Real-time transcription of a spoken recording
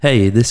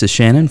Hey, this is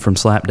Shannon from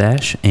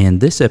Slapdash,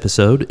 and this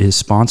episode is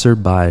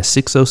sponsored by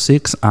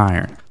 606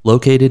 Iron.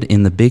 Located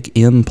in the Big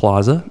M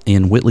Plaza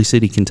in Whitley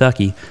City,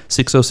 Kentucky,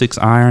 606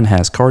 Iron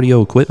has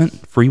cardio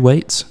equipment, free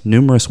weights,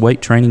 numerous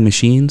weight training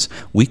machines,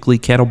 weekly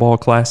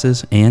kettlebell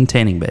classes, and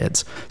tanning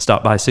beds.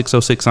 Stop by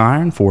 606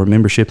 Iron for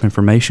membership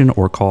information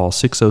or call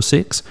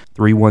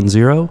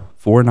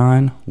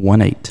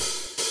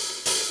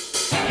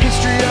 606-310-4918.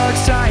 History, art,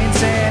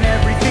 science, and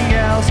everything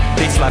else.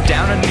 They slap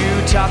down a new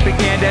topic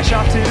and dash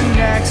off to the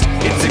next.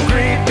 It's a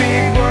great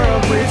big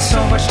world with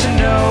so much to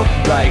know,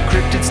 like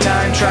cryptids,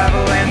 time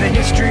travel, and the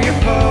history of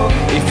Poe.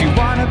 If you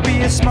wanna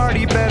be a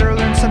smarty, better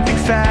learn something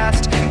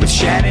fast with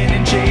Shannon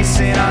and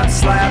Jason on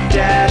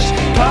Slapdash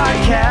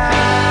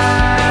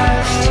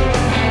Podcast.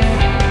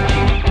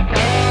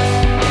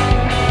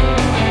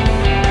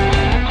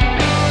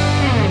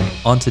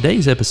 On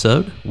today's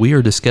episode, we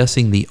are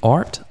discussing the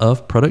art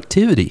of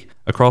productivity.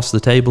 Across the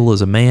table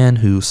is a man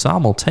who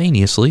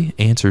simultaneously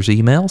answers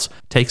emails,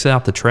 takes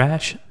out the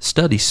trash,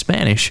 studies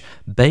Spanish,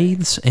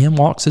 bathes, and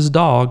walks his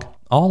dog,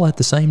 all at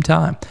the same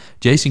time.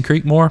 Jason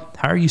Creekmore,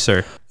 how are you,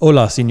 sir?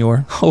 Hola,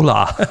 senor.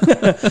 Hola.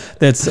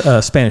 That's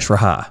Spanish for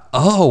hi.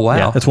 Oh, wow.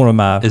 Yeah, that's one of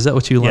my... Is that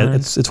what you learned?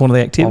 Yeah, it's one of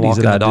the activities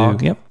that I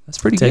do. Yep. That's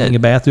pretty Taking good. a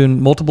bath,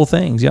 doing multiple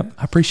things. Yep.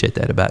 I appreciate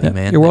that about you,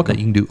 man. You're welcome. That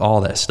you can do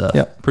all that stuff.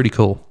 Yep. Pretty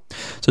cool.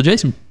 So,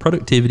 Jason,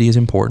 productivity is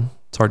important.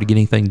 It's hard to get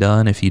anything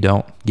done if you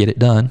don't get it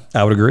done.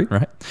 I would agree.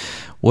 Right.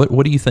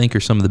 What do you think are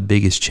some of the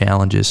biggest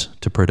challenges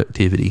to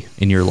productivity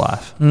in your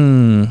life?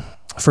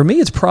 For me,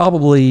 it's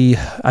probably,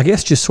 I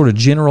guess, just sort of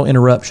general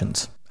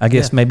interruptions. I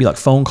guess maybe like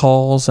phone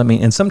calls. I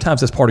mean, and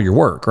sometimes that's part of your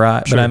work,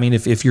 right? Sure. But I mean,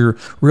 if you're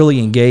really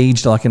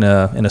engaged, like in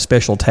a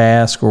special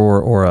task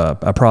or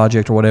a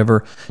project or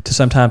whatever, to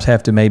sometimes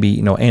have to maybe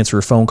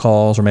answer phone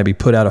calls or maybe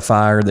put out a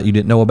fire that you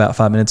didn't know about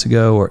 5 minutes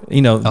ago, or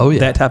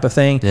that type of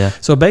thing. Yeah.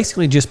 So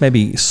basically, just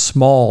maybe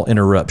small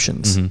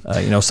interruptions.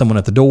 Someone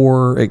at the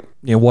door,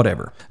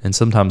 whatever. And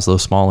sometimes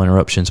those small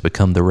interruptions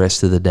become the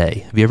rest of the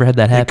day. Have you ever had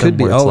that happen? It could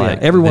be. Where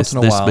it's Every once in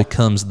a while. This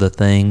becomes the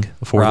thing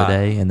for the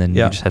day, and then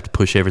you just have to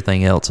push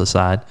everything else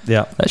aside.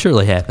 Yeah. That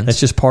surely happens. That's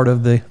just part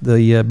of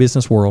the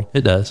business world.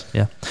 It does,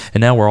 yeah.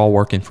 And now we're all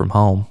working from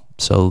home,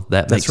 so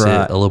that makes it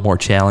a little more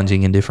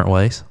challenging in different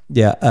ways.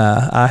 Yeah,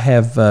 I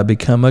have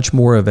become much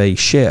more of a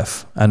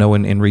chef. I know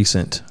in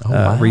recent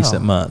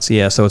months.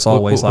 Yeah, so it's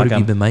always what have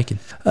you been making?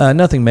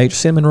 Nothing major.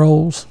 Cinnamon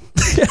rolls.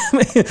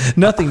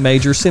 Nothing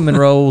major. Cinnamon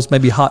rolls,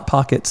 maybe Hot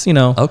Pockets.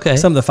 Okay.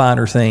 Some of the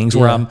finer things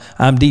where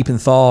I'm deep in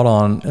thought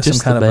on Just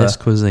some kind the of best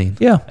cuisine.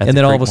 Yeah, at and the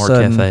then all of a Creekmore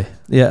sudden, Cafe.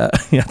 yeah,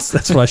 yes,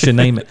 that's what I should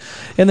name it.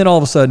 And then all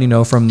of a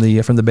sudden, from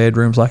the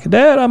bedroom's like,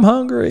 Dad, I'm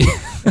hungry.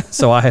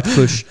 So I have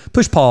to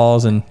push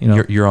pause and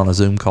You're on a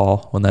Zoom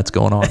call when that's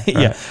going on. Right?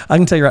 Yeah, I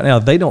can tell you right now,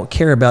 they don't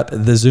care about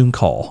the Zoom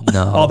call.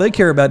 No. All they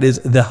care about is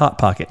the Hot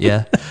Pocket.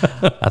 Yeah.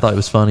 I thought it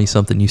was funny,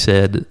 something you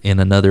said in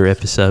another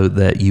episode,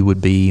 that you would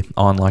be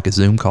on like a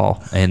Zoom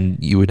call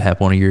and you would have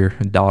one of your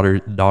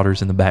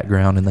daughters in the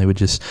background and they would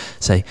just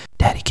say,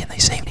 Daddy, can they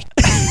see me?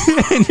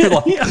 And you're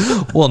like,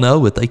 well,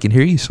 no, but they can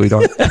hear you,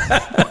 sweetheart.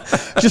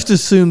 Just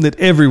assume that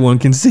everyone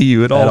can see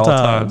you at all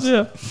times.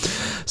 Yeah.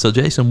 So,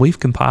 Jason, we've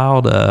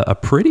compiled a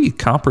pretty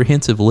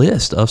comprehensive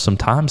list of some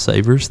time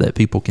savers that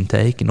people can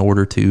take in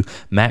order to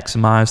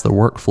maximize their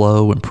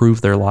workflow,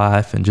 improve their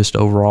life, and just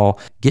overall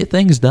get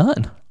things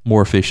done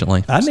more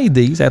efficiently. I need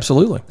these,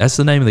 absolutely. That's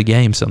the name of the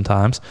game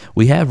sometimes.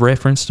 We have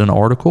referenced an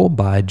article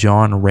by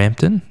John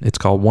Rampton. It's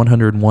called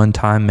 101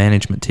 Time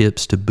Management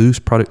Tips to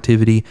Boost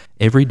Productivity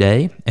Every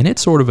Day. And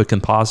it's sort of a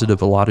composite of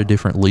a lot of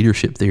different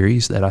leadership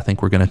theories that I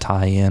think we're going to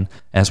tie in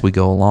as we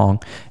go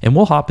along. And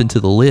we'll hop into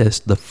the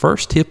list. The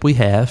first tip we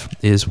have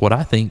is what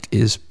I think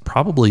is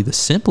probably the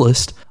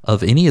simplest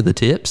of any of the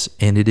tips,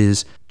 and it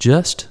is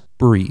just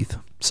breathe.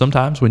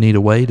 Sometimes we need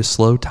a way to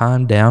slow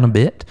time down a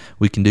bit.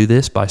 We can do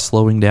this by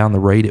slowing down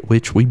the rate at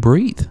which we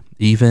breathe,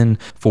 even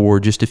for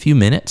just a few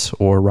minutes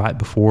or right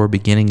before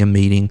beginning a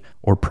meeting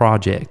or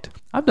project.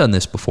 I've done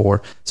this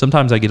before.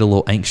 Sometimes I get a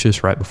little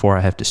anxious right before I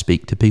have to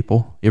speak to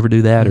people. You ever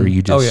do that? Or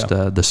you just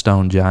the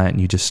stone giant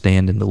and you just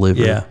stand and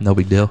deliver? Yeah. No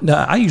big deal? No,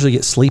 I usually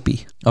get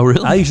sleepy. Oh,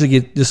 really? I usually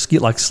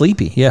get like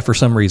sleepy. Yeah, for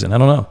some reason. I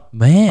don't know.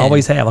 Man.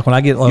 Always have. Like when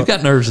I get... You've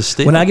got nerves of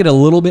steel. When I get a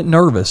little bit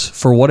nervous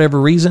for whatever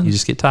reason... You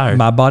just get tired.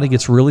 My body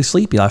gets really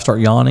sleepy. I start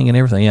yawning and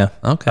everything. Yeah.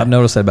 Okay. I've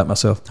noticed that about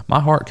myself.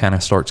 My heart kind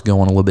of starts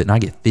going a little bit and I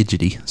get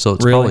fidgety. So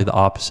it's Really? probably the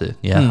opposite.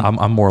 Yeah.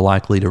 I'm more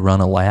likely to run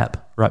a lap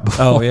right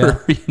before,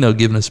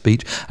 giving a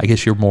speech. I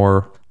guess you're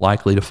more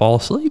likely to fall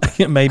asleep.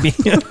 Maybe.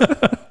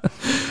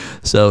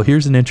 So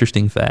here's an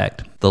interesting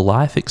fact. The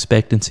life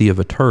expectancy of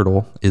a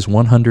turtle is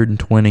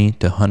 120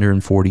 to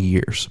 140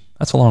 years.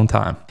 That's a long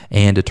time.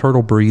 And a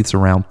turtle breathes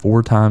around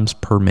 4 times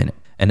per minute.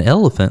 An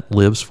elephant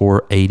lives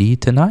for 80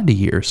 to 90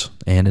 years.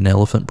 And an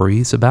elephant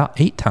breathes about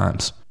 8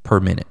 times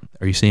per minute.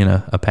 Are you seeing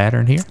a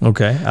pattern here?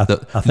 Okay. I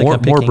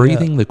think More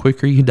breathing, the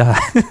quicker you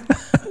die.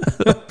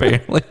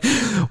 Apparently.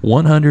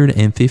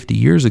 150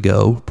 years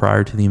ago,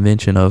 prior to the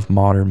invention of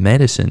modern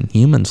medicine,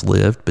 humans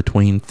lived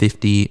between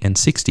 50 and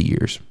 60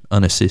 years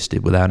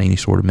unassisted without any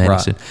sort of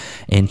medicine.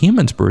 Right. And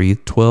humans breathe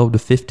 12 to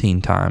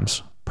 15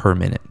 times per per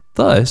minute.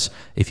 Thus,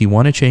 if you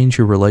want to change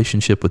your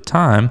relationship with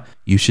time,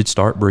 you should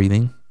start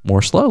breathing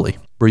more slowly.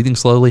 Breathing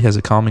slowly has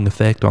a calming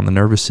effect on the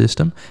nervous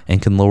system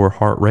and can lower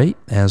heart rate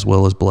as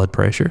well as blood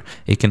pressure.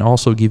 It can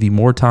also give you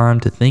more time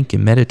to think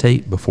and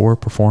meditate before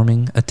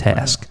performing a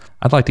task.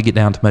 I'd like to get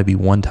down to maybe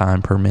 1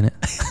 time per minute.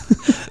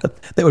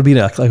 That would be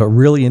like a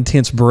really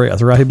intense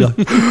breath, right? He'd be like,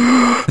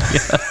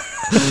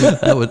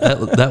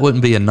 That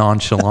wouldn't be a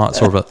nonchalant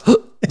sort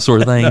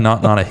of thing,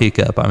 not a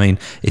hiccup. I mean,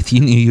 if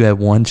you knew you had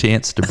one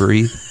chance to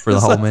breathe for the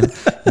whole minute,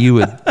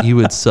 you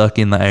would suck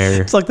in the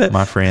air. It's like that,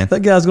 my friend.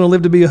 That guy's going to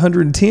live to be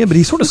 110, but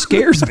he sort of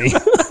scares me.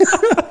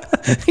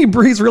 He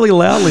breathes really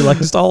loudly, like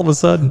just all of a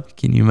sudden.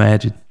 Can you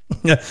imagine?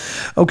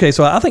 Okay,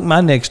 so I think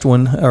my next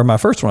one, or my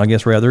first one, I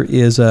guess rather,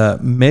 is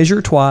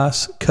measure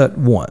twice, cut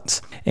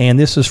once. And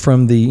this is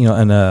from the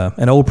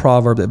an old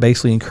proverb that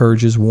basically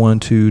encourages one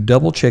to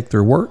double check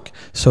their work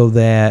so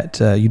that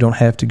you don't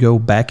have to go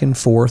back and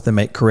forth and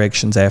make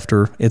corrections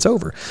after it's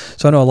over.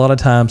 So I know a lot of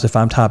times if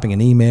I'm typing an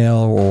email,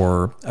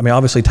 or I mean,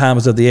 obviously time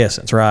is of the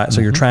essence, right?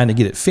 So you're trying to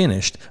get it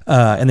finished,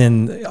 and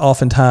then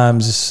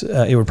oftentimes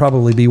it would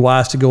probably be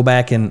wise to go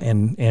back and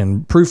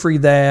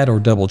proofread that or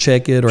double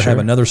check it or have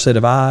another set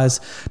of eyes.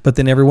 But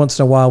then every once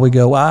in a while we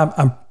go,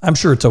 well, I'm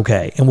sure it's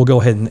okay, and we'll go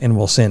ahead and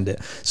we'll send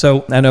it.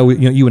 So I know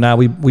you and I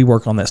we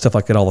work on that stuff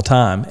like that all the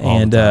time.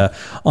 And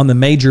on the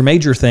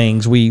major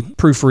things, we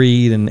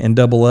proofread and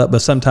double up.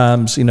 But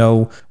sometimes,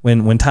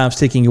 when time's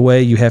ticking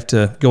away, you have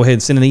to go ahead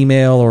and send an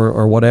email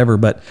or whatever.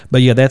 But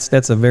yeah,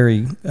 that's a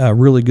very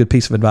really good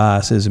piece of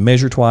advice: is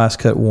measure twice,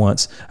 cut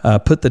once.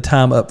 Put the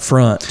time up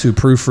front to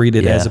proofread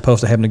it as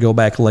opposed to having to go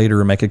back later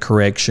and make a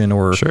correction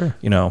or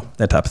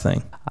that type of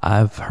thing.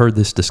 I've heard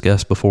this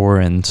discussed before,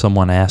 and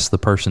someone asked the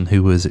person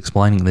who was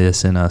explaining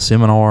this in a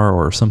seminar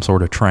or some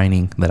sort of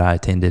training that I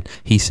attended.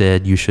 He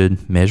said, you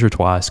should measure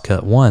twice,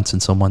 cut once.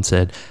 And someone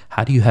said,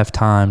 how do you have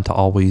time to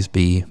always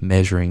be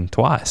measuring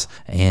twice?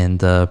 And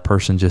the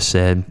person just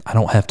said, I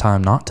don't have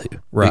time not to.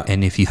 Right.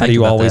 And if you how think do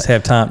you about always that,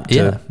 have time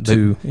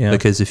to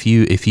because if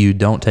you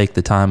don't take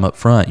the time up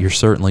front, you're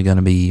certainly going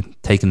to be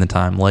taking the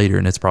time later,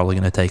 and it's probably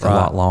going to take a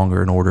lot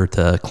longer in order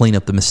to clean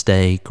up the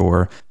mistake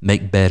or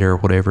make better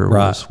whatever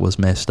was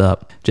messed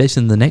up.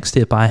 Jason, the next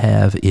tip I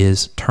have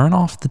is turn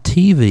off the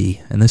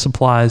TV, and this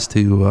applies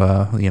to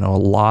a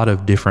lot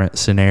of different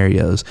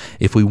scenarios.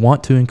 If we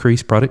want to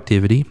increase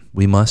productivity,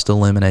 we must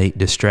eliminate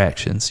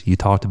distractions. You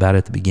talked about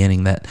at the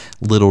beginning that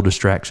little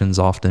distractions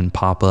often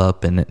pop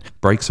up, and it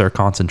breaks our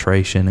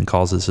concentration and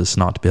causes us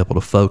not to be able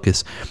to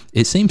focus.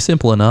 It seems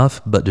simple enough,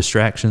 but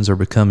distractions are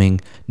becoming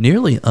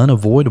nearly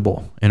unavoidable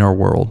in our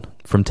world.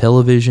 From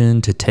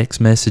television to text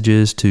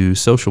messages to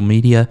social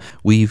media,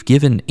 we've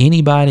given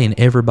anybody and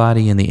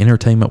everybody in the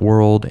entertainment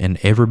world and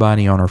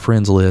everybody on our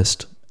friends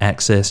list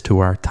access to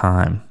our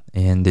time,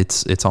 and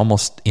it's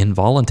almost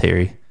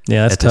involuntary.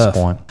 Yeah, that's tough.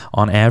 This point.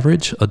 On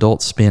average,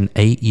 adults spend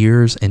 8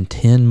 years and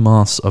 10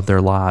 months of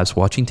their lives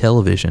watching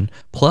television,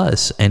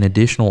 plus an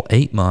additional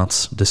 8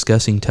 months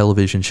discussing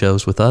television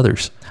shows with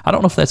others. I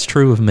don't know if that's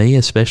true of me,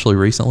 especially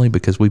recently,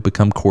 because we've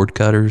become cord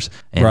cutters,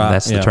 and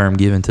that's the term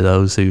given to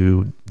those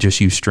who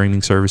just use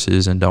streaming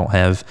services and don't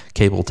have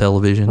cable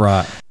television.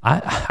 Right.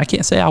 I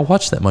can't say I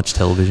watch that much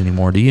television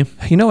anymore. Do you?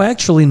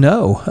 Actually,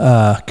 no.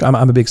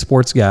 I'm a big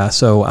sports guy,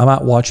 so I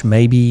might watch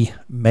maybe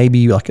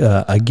like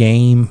a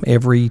game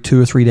every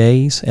 2 or 3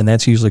 days, and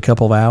that's usually a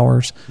couple of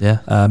hours.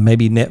 Yeah.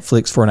 Maybe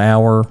Netflix for an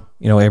hour,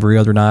 every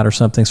other night or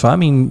something. So, I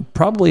mean,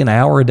 probably an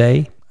hour a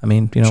day. I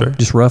mean,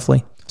 just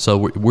roughly. So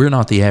we're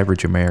not the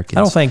average Americans.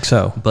 I don't think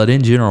so. But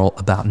in general,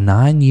 about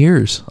 9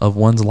 years of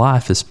one's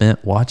life is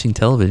spent watching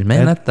television.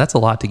 Man, that's a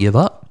lot to give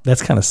up.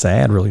 That's kind of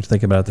sad, really, to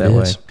think about it that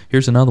way.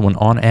 Here's another one.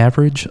 On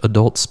average,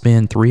 adults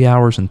spend 3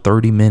 hours and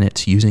 30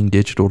 minutes using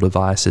digital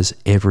devices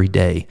every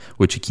day,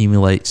 which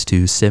accumulates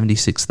to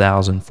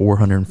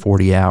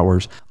 76,440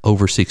 hours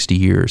over 60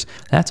 years.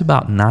 That's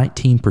about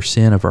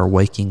 19% of our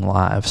waking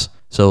lives.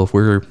 So if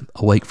we're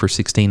awake for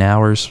 16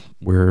 hours,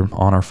 we're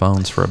on our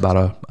phones for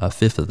about a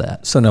fifth of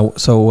that.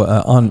 So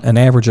on an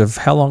average of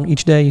how long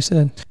each day, you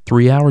said?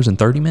 3 hours and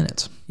 30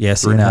 minutes.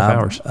 Yes, 3.5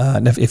 hours.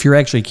 If you're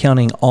actually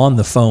counting on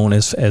the phone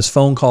as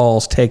phone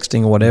calls,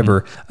 texting, or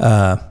whatever,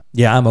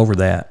 I'm over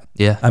that.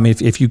 Yeah. I mean,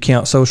 if you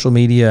count social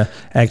media,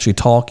 actually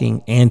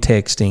talking and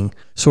texting,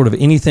 sort of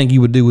anything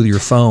you would do with your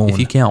phone. If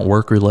you count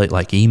work-related,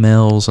 like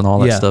emails and all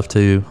that stuff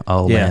too,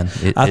 man,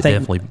 it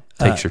definitely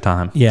takes your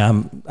time.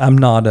 Yeah, I'm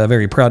not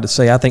very proud to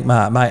say. I think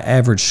my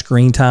average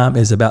screen time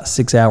is about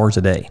 6 hours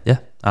a day. Yeah,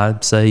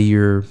 I'd say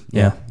a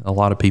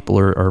lot of people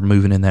are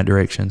moving in that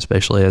direction,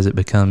 especially as it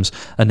becomes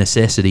a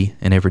necessity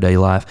in everyday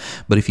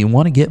life. But if you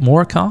want to get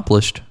more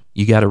accomplished,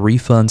 you got to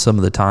refund some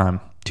of the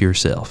time to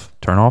yourself.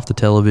 Turn off the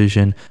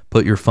television,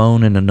 put your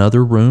phone in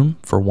another room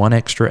for 1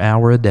 extra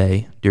hour a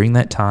day. During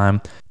that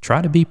time,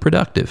 try to be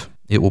productive.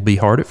 It will be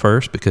hard at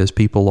first because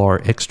people are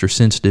extra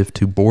sensitive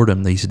to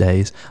boredom these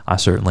days. I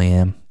certainly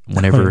am.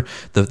 Whenever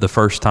the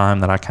first time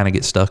that I kind of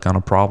get stuck on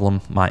a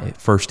problem, my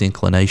first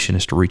inclination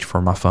is to reach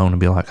for my phone and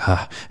be like,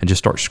 and just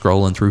start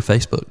scrolling through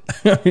Facebook.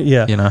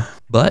 Yeah. You know,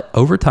 but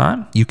over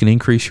time, you can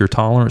increase your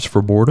tolerance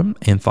for boredom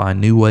and find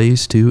new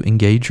ways to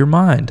engage your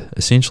mind.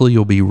 Essentially,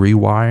 you'll be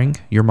rewiring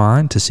your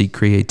mind to seek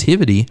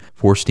creativity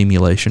for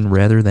stimulation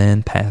rather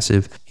than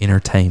passive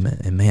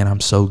entertainment. And man,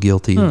 I'm so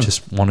guilty of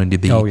just wanting to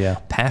be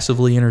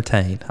passively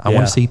entertained. I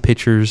want to see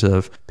pictures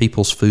of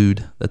people's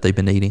food that they've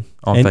been eating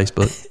on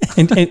Facebook.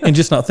 and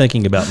just not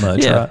thinking about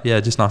much, right? Yeah,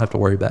 just not have to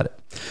worry about it.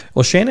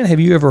 Well, Shannon, have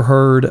you ever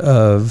heard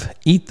of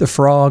eat the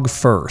frog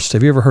first?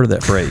 Have you ever heard of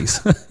that phrase?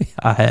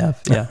 I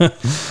have. Yeah.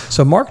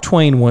 So Mark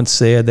Twain once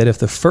said that if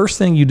the first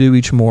thing you do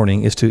each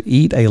morning is to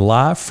eat a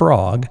live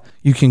frog,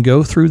 you can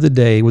go through the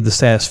day with the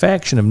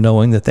satisfaction of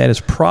knowing that is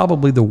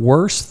probably the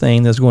worst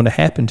thing that's going to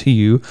happen to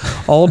you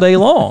all day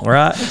long,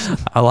 right?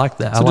 I like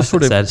that. So I like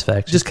sort that of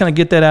satisfaction. Just kind of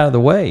get that out of the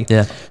way.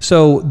 Yeah.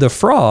 So the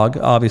frog,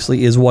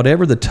 obviously, is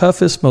whatever the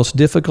toughest, most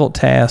difficult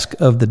task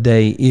of the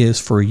day is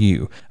for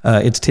you.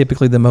 It's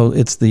typically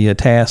the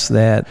task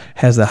that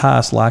has the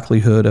highest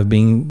likelihood of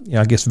being,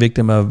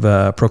 victim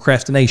of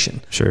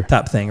procrastination. Sure.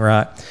 Type thing,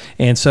 right?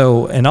 And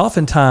so, and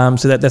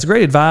oftentimes that's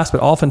great advice,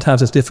 but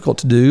oftentimes it's difficult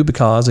to do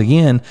because,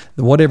 again,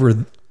 whatever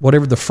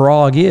the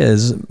frog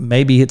is,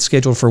 maybe it's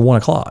scheduled for 1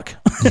 o'clock,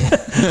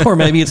 or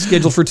maybe it's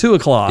scheduled for 2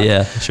 o'clock.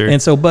 Yeah, sure.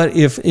 And so, but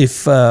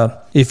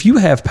if you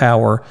have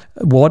power,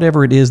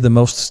 whatever it is, the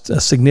most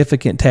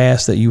significant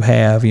task that you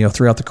have,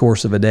 throughout the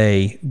course of a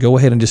day, go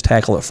ahead and just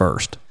tackle it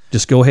first.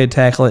 Just go ahead,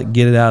 tackle it,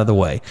 get it out of the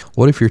way.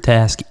 What if your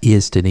task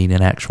is to eat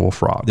an actual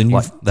frog? Then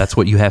that's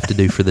what you have to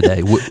do for the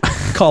day.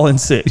 Call in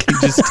sick.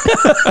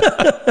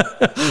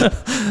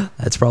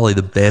 That's probably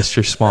the best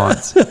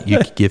response you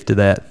could give to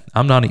that.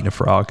 I'm not eating a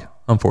frog,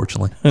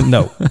 unfortunately.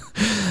 No.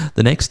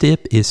 The next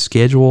tip is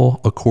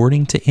schedule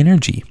according to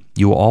energy.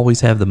 You will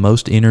always have the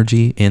most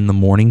energy in the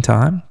morning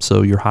time,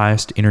 so your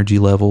highest energy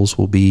levels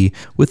will be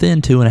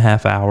within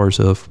 2.5 hours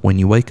of when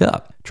you wake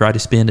up. Try to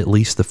spend at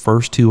least the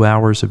first 2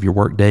 hours of your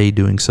workday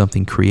doing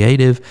something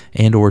creative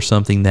and or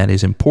something that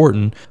is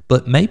important,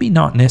 but maybe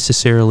not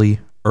necessarily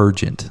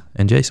urgent.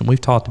 And Jason, we've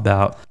talked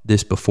about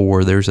this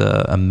before. There's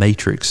a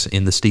matrix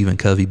in the Stephen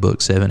Covey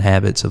book, 7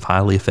 Habits of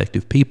Highly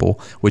Effective People,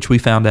 which we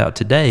found out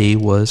today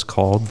was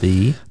called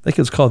the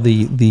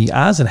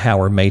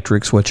Eisenhower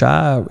matrix, which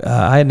I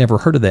had never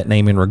heard of that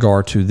name in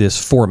regard to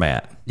this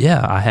format.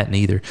 Yeah, I hadn't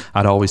either.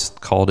 I'd always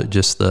called it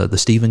just the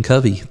Stephen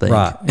Covey thing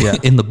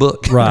in the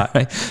book.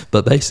 Right.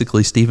 But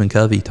basically, Stephen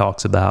Covey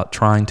talks about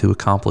trying to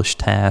accomplish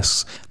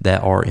tasks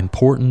that are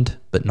important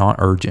but not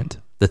urgent.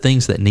 The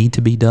things that need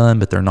to be done,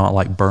 but they're not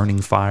like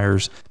burning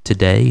fires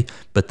today,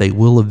 but they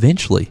will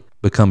eventually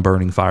become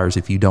burning fires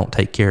if you don't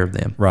take care of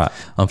them. Right.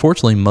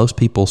 Unfortunately, most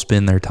people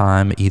spend their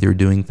time either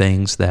doing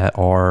things that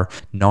are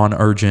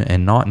non-urgent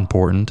and not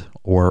important,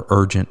 or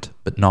urgent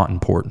but not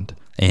important.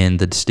 And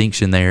the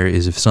distinction there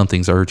is if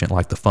something's urgent,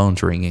 like the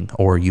phone's ringing,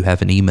 or you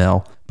have an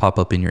email pop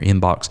up in your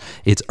inbox,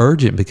 it's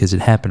urgent because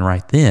it happened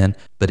right then,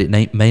 but it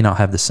may not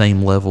have the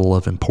same level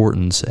of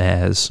importance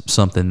as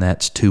something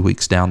that's 2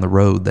 weeks down the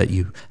road that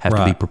you have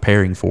to be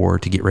preparing for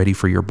to get ready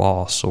for your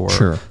boss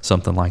or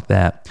something like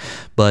that.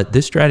 But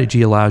this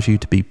strategy allows you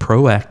to be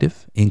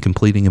proactive in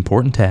completing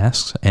important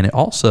tasks, and it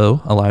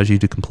also allows you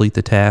to complete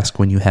the task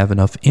when you have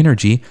enough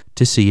energy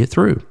to see it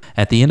through.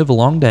 At the end of a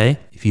long day,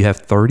 if you have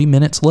 30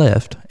 minutes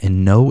left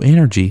and no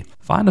energy,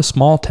 find a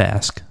small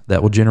task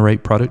that will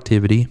generate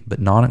productivity but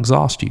not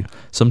exhaust you.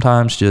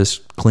 Sometimes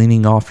just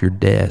cleaning off your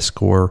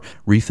desk or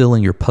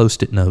refilling your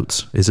Post-it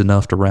notes is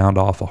enough to round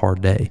off a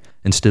hard day.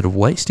 Instead of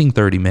wasting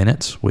 30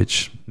 minutes,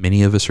 which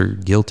many of us are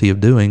guilty of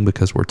doing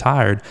because we're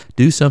tired,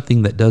 do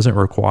something that doesn't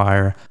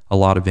require a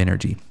lot of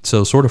energy.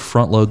 So sort of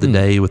front load the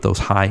day with those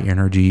high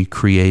energy,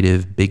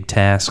 creative, big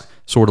tasks.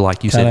 Sort of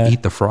like you said,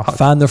 eat the frog.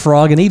 Find the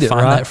frog and eat it,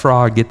 Find that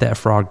frog, get that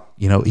frog,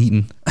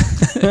 eaten.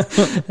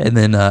 And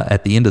then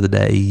at the end of the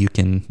day, you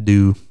can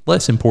do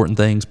less important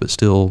things, but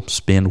still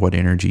spend what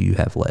energy you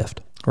have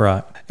left.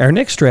 Right. Our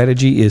next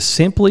strategy is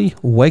simply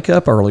wake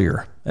up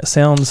earlier. That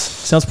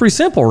sounds pretty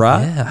simple,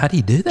 right? Yeah. How do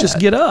you do that? Just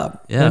get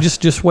up. Yeah.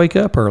 Just wake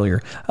up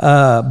earlier.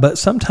 But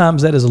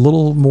sometimes that is a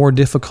little more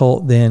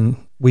difficult than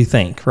we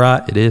think,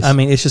 right? It is. I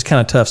mean, it's just kind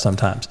of tough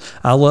sometimes.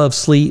 I love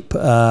sleep.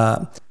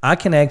 I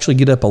can actually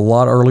get up a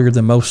lot earlier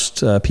than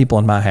most people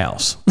in my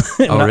house.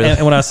 Really?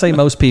 And when I say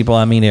most people,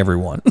 I mean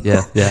everyone.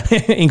 Yeah.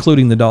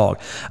 Including the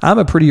dog. I'm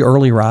a pretty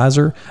early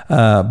riser,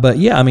 but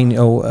yeah, I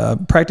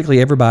mean,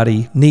 practically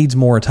everybody needs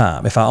more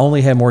time. If I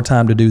only had more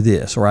time to do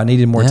this, or I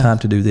needed more time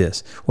to do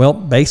this. Well,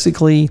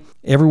 basically,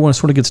 everyone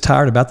sort of gets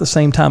tired about the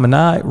same time of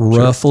night,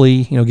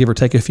 roughly, give or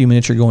take a few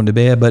minutes, you're going to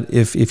bed. But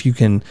if you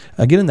can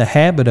get in the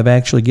habit of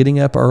actually getting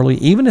up early,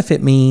 even if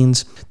it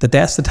means that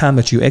that's the time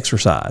that you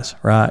exercise,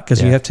 right?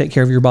 Because you have to take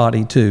care of your your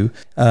body too.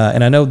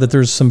 And I know that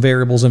there's some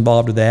variables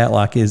involved with that,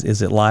 like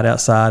is it light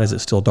outside? Is it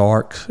still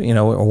dark?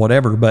 Or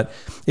whatever. But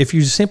if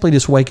you simply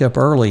just wake up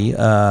early,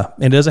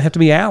 it doesn't have to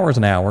be hours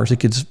and hours. It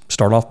could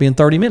start off being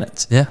 30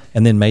 minutes. Yeah.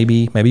 And then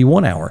maybe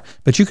 1 hour.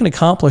 But you can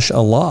accomplish a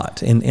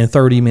lot in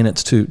 30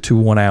 minutes to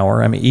 1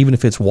 hour. I mean, even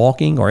if it's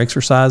walking or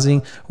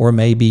exercising, or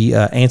maybe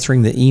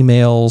answering the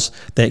emails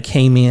that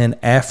came in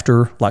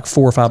after like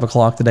 4 or 5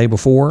 o'clock the day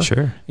before.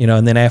 Sure.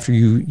 And then after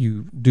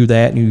you do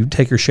that and you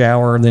take your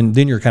shower, and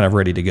then you're kind of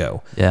ready to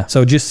go. Yeah.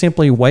 So just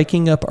simply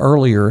waking up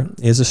earlier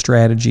is a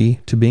strategy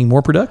to being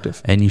more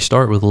productive. And you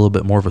start with a little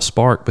bit more of a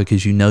spark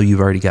because you've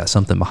already got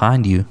something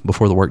behind you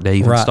before the workday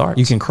even starts.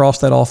 You can cross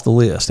that off the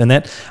list. And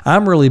that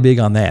I'm really big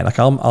on that. Like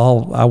I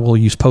will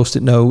use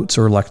Post-it notes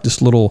or like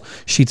just little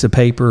sheets of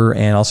paper,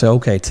 and I'll say,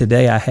 okay,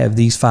 today I have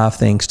these 5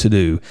 things to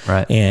do.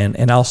 Right.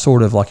 And I'll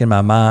sort of like in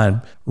my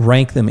mind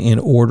rank them in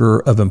order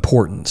of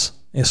importance.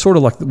 It's sort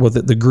of like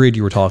the grid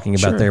you were talking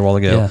about there a while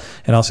ago. Yeah.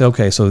 And I'll say,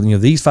 okay, so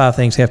these 5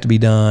 things have to be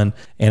done,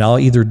 and I'll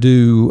either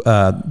do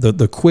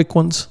the quick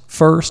ones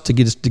first to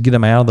get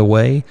them out of the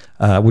way,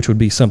 which would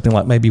be something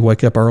like maybe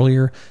wake up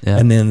earlier,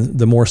 and then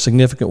the more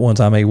significant ones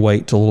I may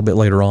wait till a little bit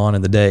later on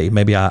in the day.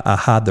 Maybe I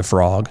hide the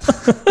frog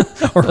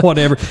or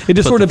whatever. It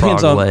just sort of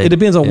depends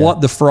on what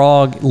the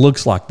frog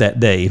looks like that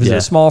day. If it's a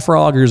small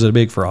frog or is it a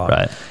big frog?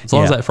 Right. As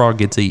long as that frog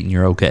gets eaten,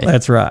 you're okay.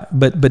 That's right.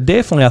 But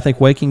definitely, I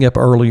think waking up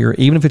earlier,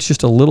 even if it's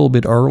just a little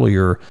bit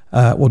earlier,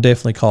 will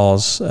definitely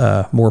cause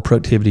more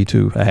productivity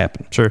to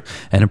happen. Sure.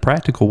 And a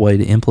practical way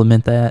to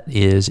implement that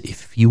is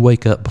if you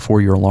wake up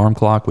before your alarm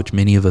clock, which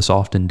many of us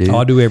often do.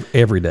 I do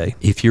every day.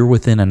 If you're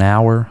within an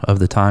hour of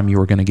the time you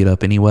were going to get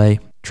up anyway,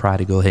 try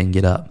to go ahead and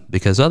get up,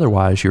 because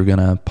otherwise you're going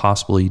to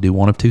possibly do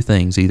one of 2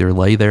 things: either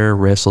lay there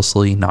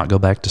restlessly, not go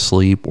back to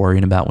sleep,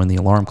 worrying about when the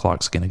alarm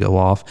clock's going to go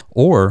off,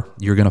 or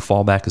you're going to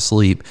fall back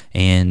asleep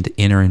and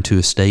enter into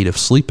a state of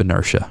sleep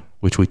inertia,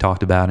 which we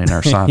talked about in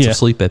our Science of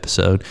Sleep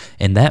episode.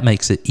 And that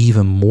makes it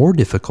even more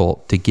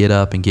difficult to get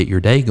up and get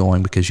your day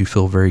going because you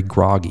feel very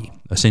groggy.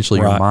 Essentially,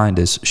 your mind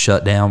is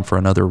shut down for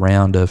another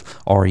round of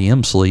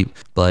REM sleep,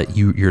 but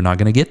you're not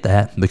going to get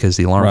that because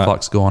the alarm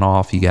clock's going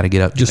off. You got to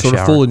get up, just sort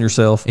of fooling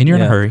yourself, and you're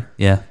in a hurry.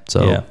 Yeah,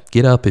 so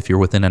get up if you're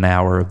within an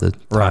hour of the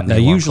time. Now,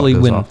 usually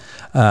when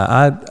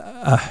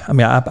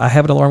I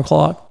have an alarm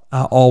clock,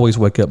 I always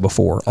wake up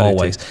before,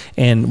 always.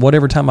 And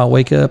whatever time I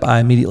wake up, I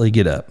immediately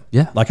get up.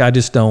 Yeah. Like I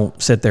just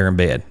don't sit there in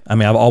bed. I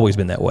mean, I've always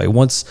been that way.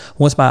 Once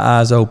my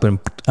eyes open,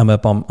 I'm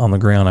up on the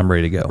ground, I'm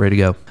ready to go. Ready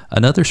to go.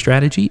 Another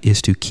strategy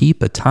is to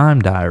keep a time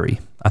diary.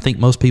 I think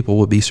most people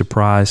would be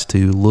surprised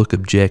to look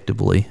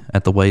objectively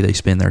at the way they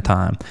spend their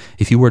time.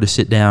 If you were to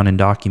sit down and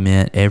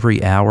document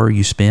every hour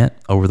you spent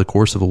over the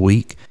course of a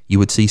week, you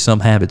would see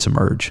some habits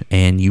emerge,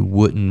 and you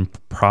wouldn't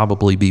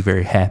probably be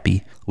very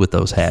happy with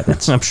those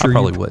habits. I'm sure I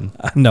probably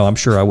wouldn't. No, I'm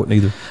sure I wouldn't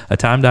either. A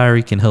time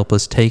diary can help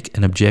us take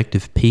an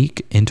objective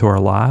peek into our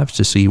lives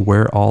to see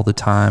where all the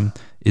time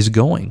is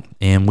going,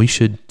 and we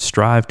should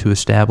strive to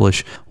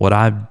establish what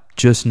I'm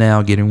just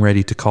now getting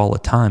ready to call a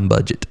time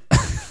budget.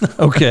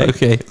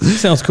 Okay.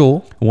 Sounds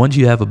cool. Once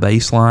you have a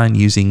baseline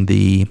using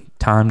the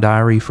time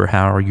diary for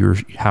how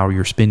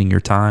you're spending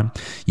your time,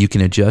 you can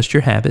adjust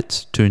your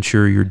habits to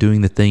ensure you're doing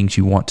the things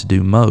you want to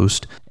do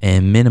most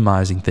and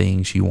minimizing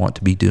things you want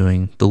to be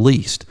doing the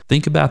least.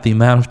 Think about the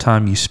amount of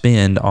time you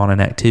spend on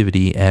an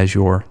activity as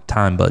your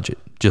time budget.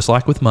 Just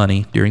like with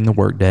money, during the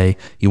workday,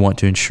 you want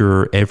to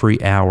ensure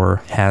every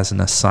hour has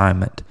an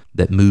assignment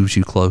that moves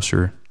you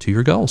closer to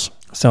your goals.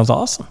 Sounds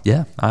awesome.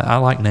 Yeah, I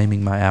like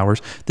naming my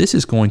hours. This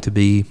is going to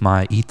be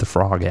my Eat the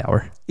Frog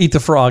hour. Eat the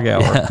Frog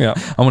hour. Yeah.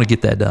 I want to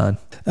get that done.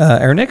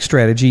 Our next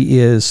strategy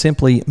is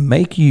simply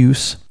make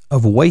use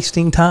of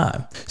wasting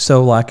time.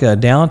 So like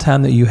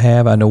downtime that you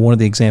have, I know one of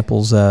the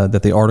examples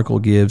that the article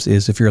gives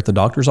is if you're at the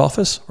doctor's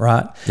office,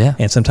 right? Yeah.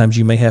 And sometimes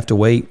you may have to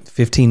wait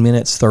 15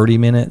 minutes, 30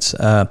 minutes.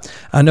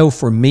 I know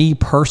for me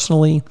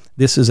personally,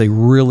 this is a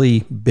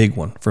really big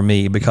one for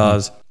me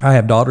because I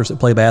have daughters that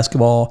play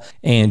basketball,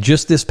 and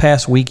just this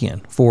past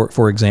weekend,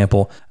 for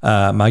example,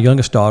 my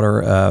youngest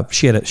daughter,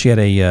 she had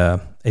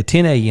a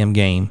 10 a.m.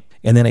 game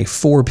and then a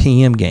 4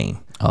 p.m. game.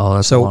 Oh,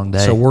 that's a long day.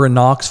 So we're in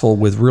Knoxville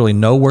with really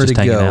nowhere Just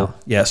to hanging go. out.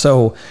 Yeah,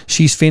 so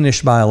she's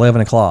finished by 11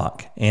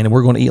 o'clock, and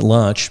we're going to eat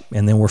lunch,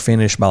 and then we're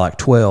finished by like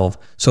 12.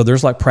 So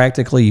there's like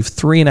practically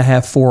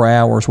 3.5, 4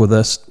 hours with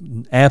us,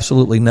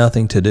 absolutely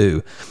nothing to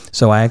do.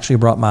 So I actually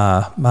brought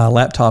my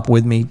laptop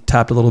with me,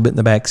 typed a little bit in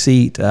the back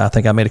seat. I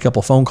think I made a couple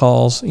of phone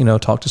calls,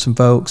 talked to some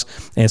folks.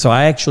 And so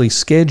I actually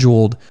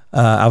scheduled,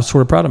 I was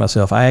sort of proud of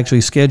myself. I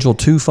actually scheduled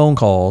 2 phone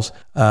calls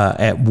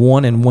at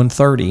 1 and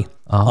 1:30.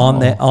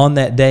 On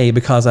that day,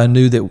 because I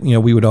knew that we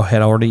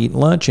had already eaten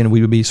lunch and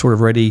we would be sort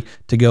of ready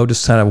to go,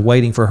 just kind of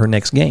waiting for her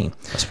next game.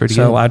 That's pretty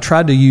good. So I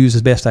tried to use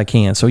as best I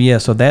can. So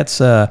so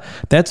that's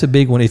a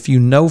big one. If you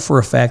know for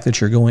a fact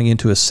that you're going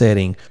into a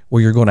setting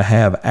where you're going to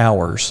have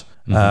hours.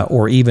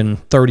 Or even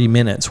 30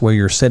 minutes where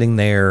you're sitting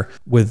there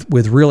with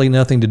really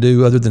nothing to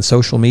do other than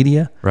social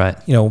media. Right.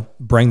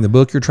 Bring the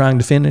book you're trying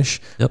to finish,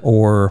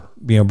 or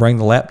bring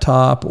the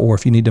laptop, or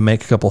if you need to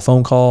make a couple of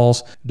phone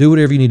calls, do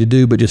whatever you need to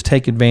do, but just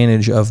take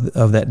advantage of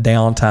that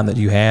downtime that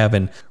you have,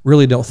 and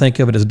really don't think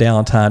of it as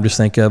downtime. Just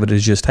think of it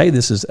as just, hey,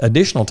 this is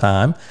additional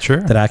time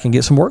that I can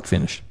get some work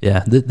finished.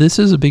 Yeah, this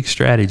is a big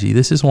strategy.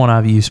 This is one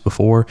I've used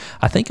before.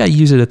 I think I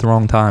use it at the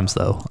wrong times,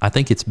 though. I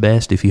think it's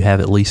best if you have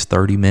at least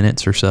 30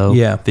 minutes or so,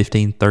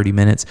 15, 30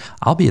 minutes.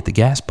 I'll be at the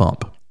gas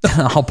pump.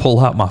 I'll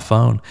pull out my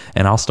phone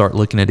and I'll start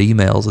looking at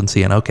emails and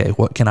seeing, okay,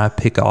 what can I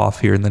pick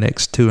off here in the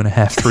next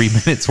 2.5, 3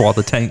 minutes while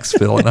the tank's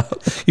filling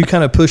up? You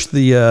kind of push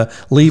the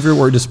lever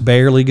where it just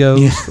barely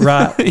goes,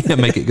 right? Yeah,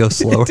 make it go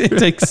slower. It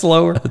takes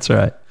slower. That's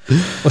right.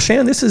 Well,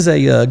 Shannon, this is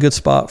a good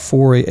spot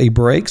for a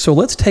break. So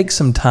let's take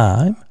some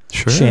time,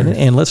 Shannon,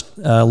 and let's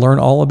learn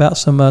all about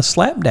some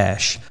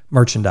Slapdash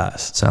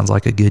merchandise. Sounds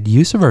like a good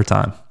use of our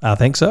time. I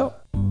think so.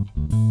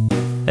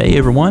 Hey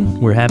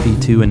everyone, we're happy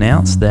to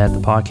announce that the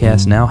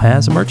podcast now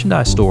has a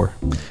merchandise store.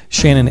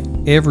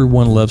 Shannon,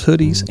 everyone loves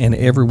hoodies and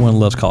everyone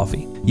loves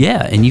coffee.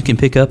 Yeah, and you can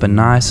pick up a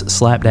nice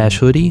Slapdash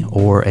hoodie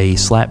or a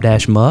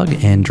Slapdash mug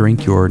and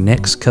drink your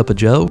next cup of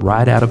joe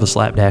right out of a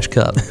Slapdash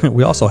cup.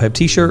 We also have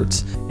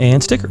t-shirts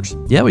and stickers.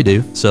 Yeah, we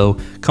do. So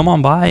come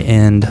on by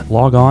and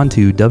log on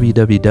to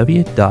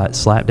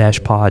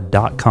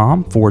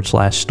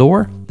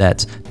www.slapdashpod.com/store.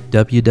 That's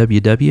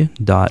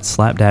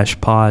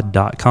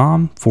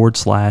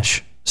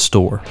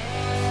www.slapdashpod.com/store.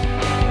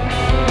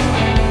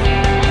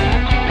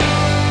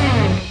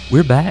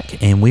 We're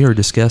back and we are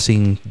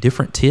discussing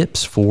different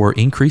tips for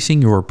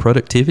increasing your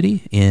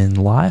productivity in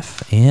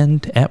life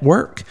and at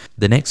work.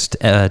 The next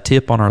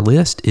tip on our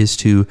list is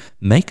to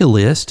make a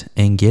list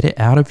and get it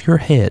out of your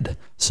head.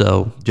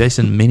 So,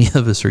 Jason, many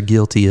of us are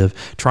guilty of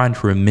trying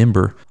to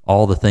remember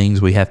all the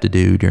things we have to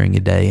do during a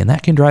day, and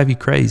that can drive you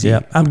crazy. Yeah,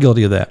 I'm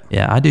guilty of that.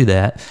 Yeah, I do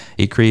that.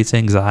 It creates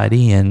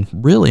anxiety, and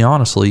really,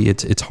 honestly,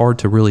 it's hard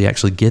to really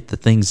actually get the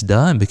things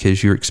done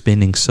because you're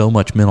expending so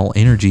much mental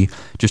energy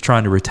just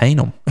trying to retain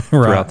them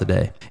throughout the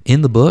day.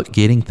 In the book,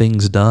 Getting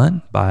Things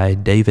Done by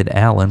David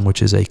Allen,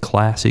 which is a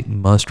classic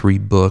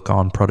must-read book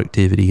on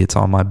productivity, it's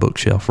on my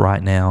bookshelf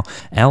right now.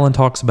 Allen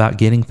talks about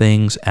getting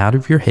things out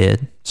of your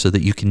head so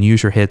that you can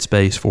use your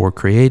headspace for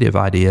creative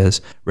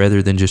ideas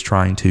rather than just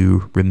trying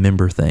to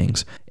remember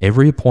things.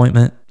 Every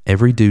appointment,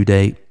 every due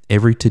date,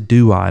 every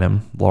to-do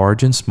item,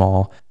 large and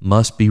small,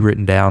 must be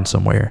written down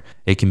somewhere.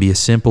 It can be as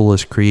simple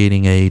as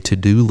creating a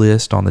to-do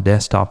list on the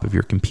desktop of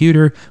your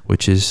computer,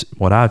 which is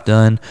what I've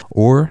done,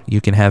 or you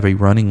can have a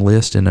running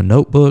list in a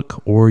notebook,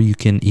 or you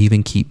can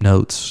even keep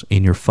notes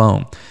in your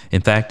phone.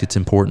 In fact, it's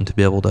important to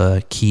be able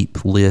to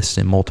keep lists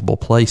in multiple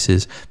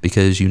places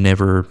because you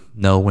never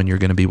know when you're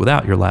going to be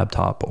without your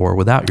laptop or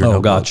without your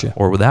notebook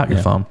or without your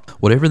phone.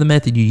 Whatever the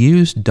method you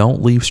use,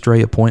 don't leave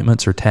stray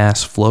appointments or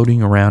tasks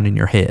floating around in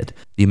your head.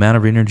 The amount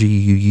of energy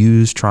you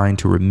use trying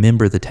to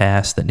remember the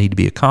tasks that need to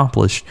be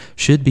accomplished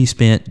should be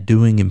spent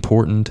doing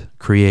important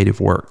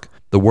creative work.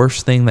 The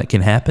worst thing that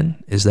can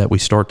happen is that we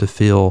start to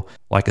feel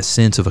like a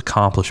sense of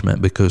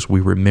accomplishment because we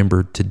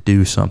remembered to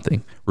do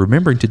something.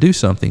 Remembering to do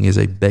something is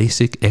a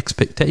basic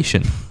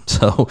expectation.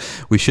 So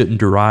we shouldn't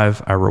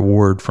derive our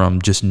reward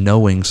from just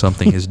knowing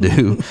something is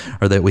due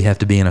or that we have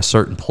to be in a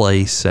certain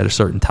place at a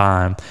certain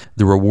time.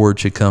 The reward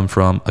should come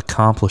from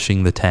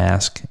accomplishing the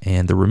task,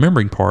 and the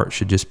remembering part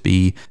should just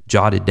be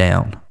jotted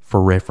down for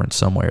reference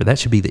somewhere. That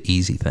should be the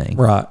easy thing.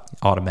 Right.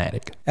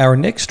 Automatic. Our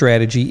next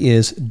strategy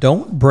is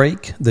don't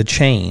break the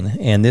chain.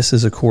 And this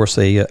is, of course,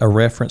 a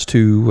reference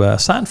to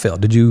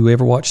Seinfeld. Did you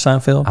ever watch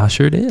Seinfeld? I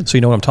sure did. So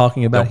you know what I'm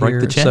talking about don't here?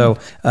 Break the chain. So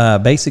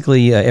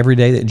basically, every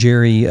day that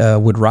Jerry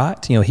would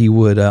write, he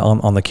would,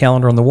 on the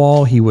calendar on the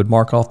wall, he would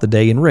mark off the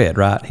day in red,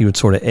 right? He would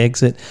sort of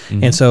exit.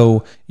 Mm-hmm. And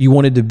so you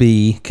wanted to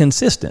be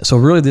consistent. So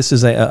really, this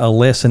is a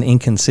lesson in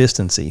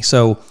consistency.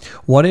 So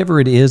whatever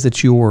it is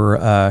that you're,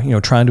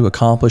 trying to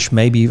accomplish,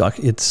 maybe like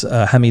it's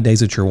how many days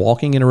that you're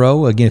walking in a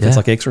row. Again, if it's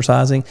like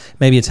exercising,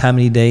 maybe it's how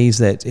many days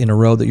that in a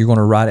row that you're going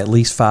to write at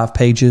least 5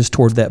 pages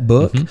toward that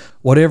book. Mm-hmm.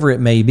 Whatever it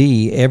may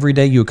be, every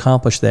day you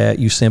accomplish that,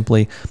 you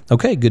simply,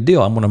 okay, good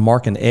deal. I'm going to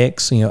mark an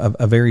X,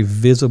 a very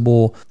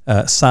visible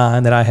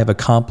sign that I have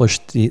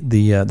accomplished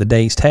the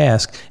day's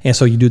task. And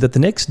so you do that the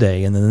next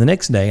day, and then the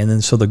next day, and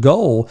then so the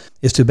goal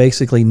is to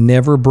basically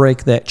never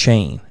break that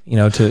chain.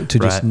 To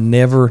just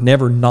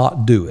never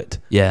not do it.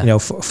 Yeah.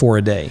 For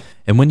a day.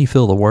 And when you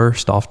feel the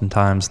worst,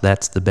 oftentimes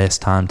that's the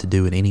best time to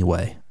do it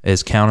anyway.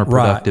 As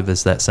counterproductive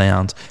as that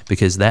sounds,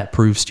 because that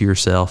proves to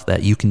yourself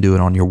that you can do it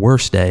on your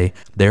worst day.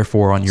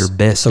 Therefore, on your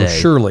best day,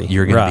 surely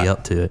you're going to be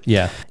up to it.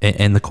 Yeah.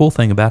 And the cool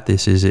thing about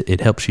this is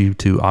it helps you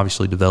to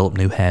obviously develop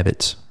new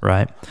habits,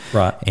 right?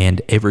 Right.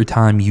 And every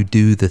time you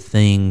do the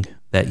thing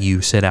that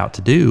you set out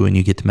to do and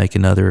you get to make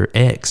another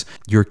X,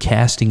 you're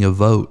casting a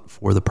vote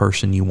for the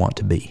person you want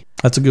to be.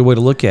 That's a good way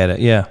to look at it.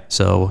 Yeah.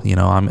 So,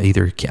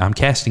 I'm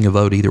casting a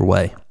vote either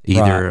way.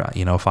 Either,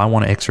 if I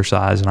want to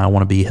exercise and I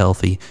want to be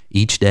healthy,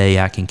 each day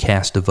I can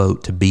cast a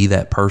vote to be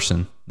that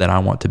person that I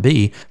want to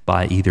be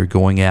by either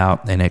going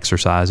out and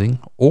exercising,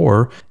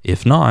 or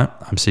if not,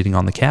 I'm sitting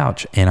on the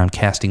couch and I'm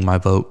casting my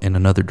vote in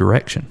another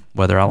direction,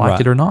 whether I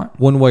like it or not.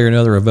 One way or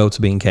another, a vote's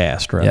being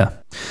cast, right? Yeah.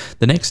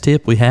 The next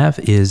tip we have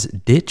is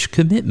ditch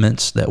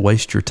commitments that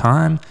waste your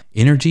time,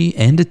 energy,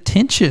 and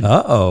attention.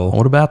 Uh-oh.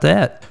 What about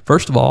that?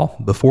 First of all,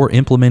 before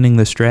implementing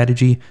this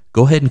strategy,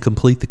 go ahead and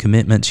complete the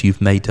commitments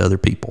you've made to other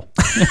people.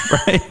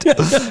 Right?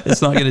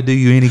 It's not going to do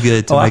you any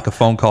good to make a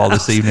phone call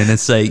this evening and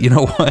say, you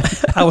know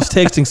what? I was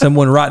texting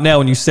someone right now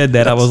when you said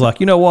that. I was like,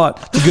 you know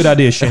what? It's a good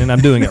idea, Shannon. I'm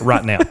doing it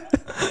right now.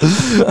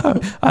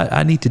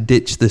 I need to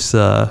ditch this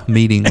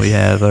meeting we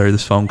have, or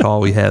this phone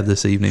call we have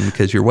this evening,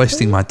 because you're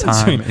wasting my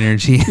time,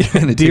 energy,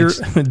 and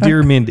attention.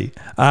 Dear Mindy,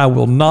 I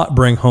will not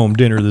bring home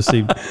dinner this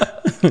evening.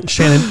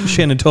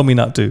 Shannon told me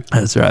not to.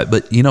 That's right.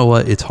 But you know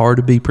what? It's hard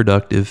to be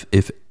productive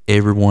if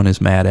everyone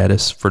is mad at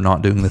us for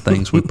not doing the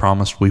things we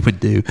promised we would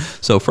do.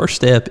 So first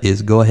step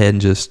is go ahead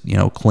and just,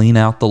 clean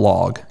out the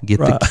log, get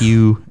the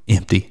queue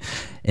empty.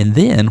 And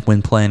then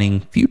when planning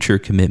future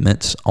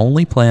commitments,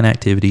 only plan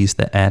activities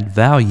that add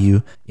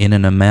value in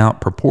an amount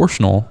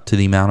proportional to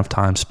the amount of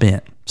time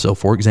spent. So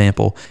for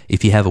example,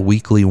 if you have a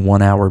weekly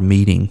 1-hour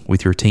meeting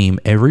with your team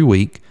every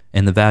week,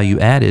 and the value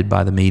added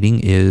by the meeting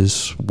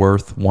is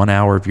worth 1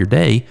 hour of your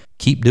day,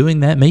 keep doing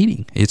that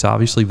meeting. It's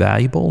obviously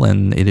valuable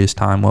and it is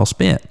time well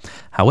spent.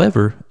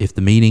 However, if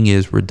the meeting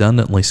is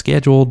redundantly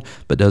scheduled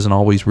but doesn't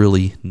always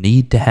really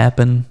need to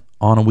happen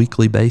on a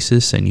weekly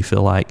basis, and you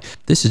feel like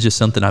this is just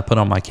something I put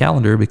on my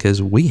calendar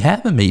because we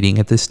have a meeting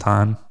at this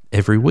time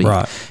every week.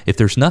 Right. If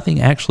there's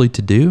nothing actually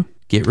to do,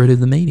 get rid of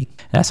the meeting.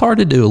 That's hard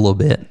to do a little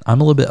bit.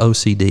 I'm a little bit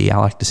OCD. I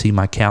like to see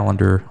my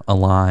calendar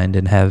aligned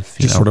and have,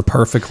 Just sort of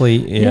perfectly.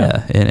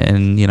 Yeah.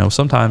 And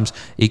sometimes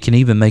it can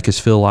even make us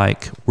feel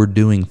like we're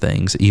doing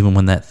things even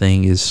when that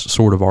thing is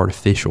sort of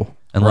artificial.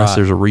 Unless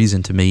there's a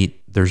reason to meet,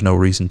 there's no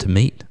reason to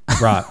meet.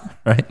 Right.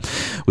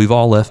 Right. We've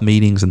all left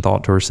meetings and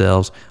thought to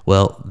ourselves,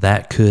 well,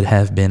 that could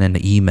have been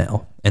an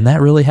email. And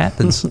that really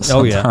happens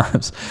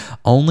sometimes.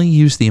 Only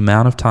use the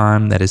amount of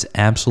time that is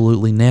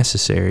absolutely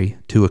necessary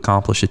to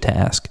accomplish a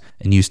task,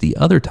 and use the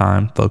other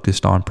time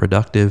focused on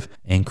productive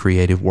and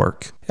creative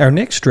work. Our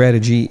next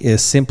strategy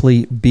is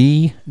simply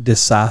be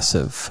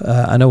decisive.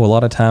 I know a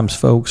lot of times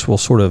folks will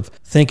sort of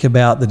think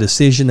about the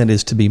decision that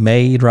is to be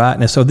made, right?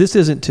 And so this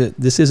isn't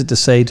to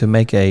say to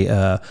make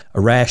a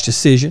rash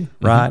decision,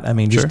 right? Mm-hmm. I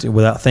mean, just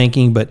without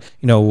thinking, but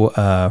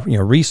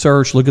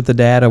research, look at the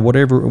data,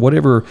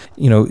 whatever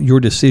your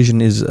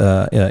decision is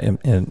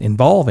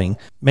involving.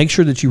 Make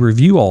sure that you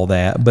review all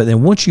that. But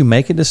then once you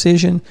make a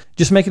decision,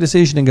 just make a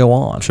decision and go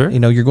on. Sure.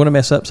 You're going to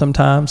mess up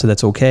sometimes, so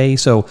that's okay.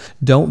 So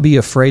don't be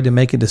afraid to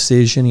make a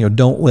decision.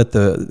 Don't let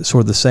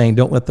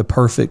don't let the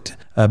perfect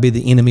be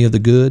the enemy of the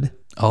good.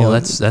 Oh,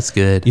 that's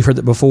good. You've heard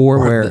that before.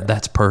 Where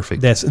that's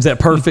perfect. Is that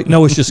perfect?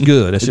 No, it's just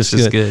good. It's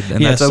just good.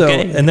 And that's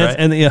okay. And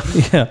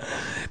that's right?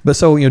 But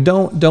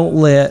don't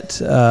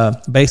let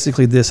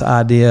basically this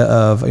idea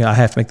of I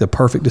have to make the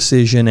perfect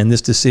decision and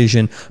this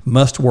decision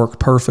must work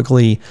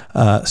perfectly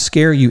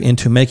scare you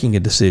into making a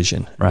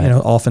decision. Right.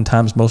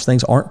 Oftentimes most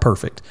things aren't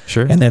perfect.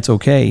 Sure. And that's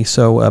okay.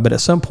 So, but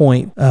at some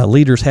point,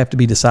 leaders have to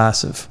be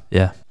decisive.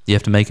 Yeah. You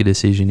have to make a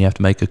decision. You have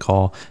to make a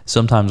call.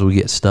 Sometimes we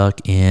get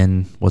stuck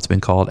in what's been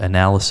called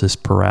analysis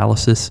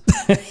paralysis.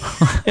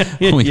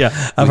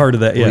 I've heard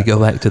of that. Yeah. We go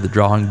back to the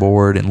drawing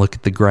board and look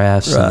at the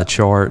graphs and the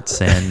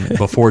charts, and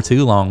before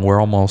too long,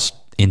 we're almost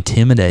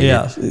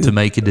intimidated to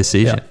make a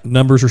decision. Yeah.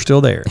 Numbers are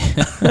still there.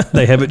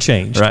 They haven't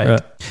changed.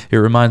 Right. It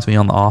reminds me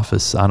on The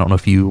Office. I don't know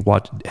if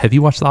have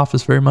you watched The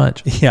Office very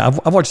much? Yeah,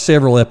 I've watched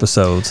several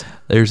episodes.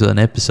 There's an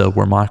episode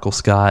where Michael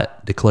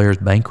Scott declares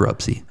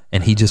bankruptcy.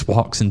 And he just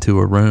walks into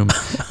a room,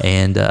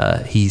 and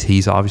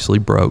he's obviously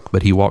broke,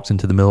 but he walks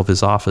into the middle of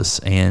his office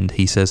and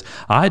he says,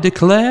 "I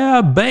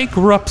declare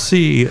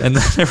bankruptcy." And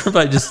then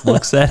everybody just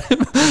looks at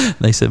him. And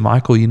they said,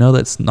 "Michael,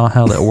 that's not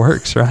how that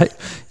works, right?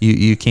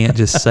 You can't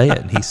just say it."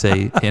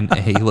 And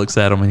he looks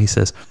at him and he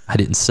says, "I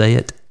didn't say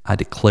it. I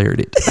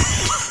declared it."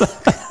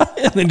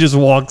 And then just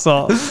walks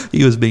off.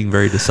 He was being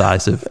very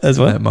decisive in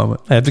that moment.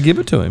 I have to give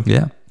it to him.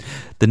 Yeah.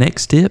 The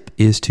next tip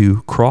is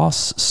to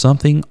cross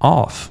something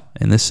off.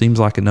 And this seems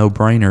like a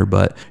no-brainer,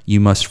 but you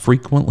must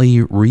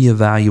frequently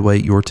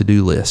reevaluate your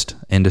to-do list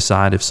and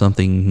decide if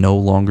something no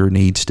longer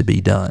needs to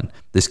be done.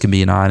 This can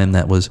be an item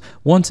that was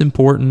once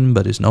important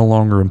but is no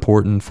longer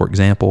important. For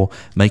example,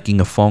 making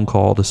a phone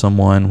call to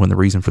someone when the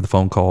reason for the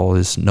phone call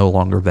is no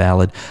longer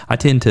valid. I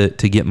tend to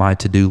get my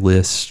to-do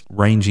list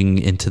ranging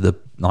into the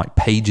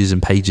pages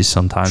and pages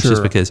sometimes,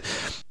 just because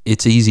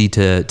it's easy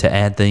to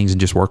add things and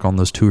just work on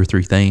those 2 or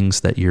 3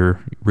 things that you're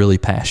really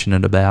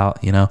passionate about,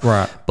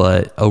 Right.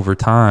 But over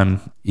time,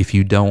 if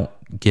you don't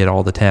get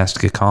all the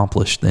tasks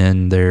accomplished,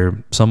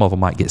 then some of them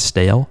might get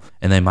stale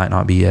and they might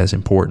not be as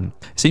important.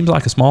 It seems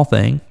like a small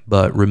thing,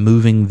 but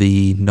removing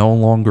the no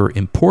longer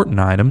important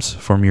items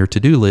from your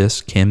to-do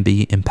list can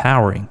be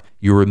empowering.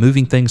 You're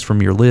removing things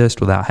from your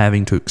list without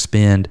having to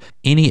expend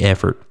any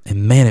effort,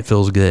 and man, it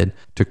feels good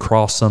to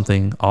cross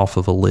something off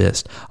of a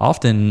list.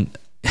 Often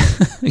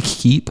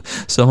keep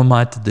some of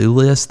my to-do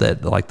lists,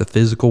 that like the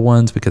physical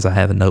ones, because I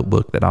have a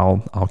notebook that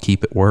I'll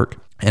keep at work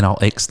and I'll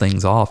X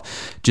things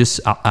off.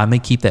 I may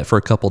keep that for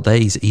a couple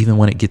days even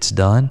when it gets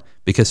done,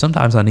 because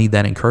sometimes I need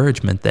that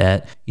encouragement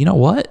that, you know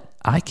what?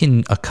 I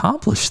can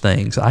accomplish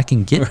things. I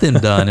can get them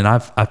done, and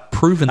I've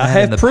proven that I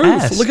have in the proof.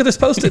 past. Look at this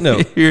Post-it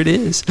note. Here it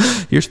is.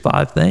 Here's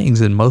 5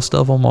 things, and most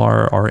of them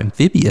are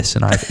amphibious,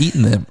 and I've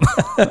eaten them.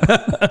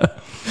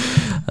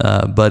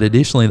 But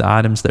additionally, the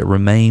items that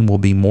remain will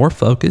be more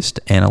focused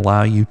and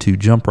allow you to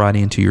jump right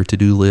into your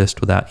to-do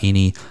list without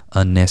any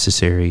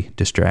unnecessary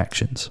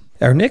distractions.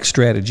 Our next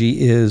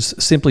strategy is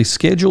simply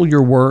schedule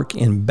your work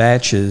in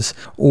batches,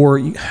 or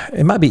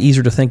it might be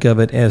easier to think of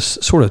it as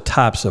sort of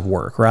types of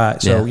work,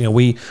 right? So,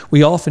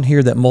 we often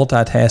hear that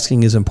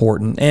multitasking is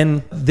important,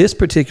 and this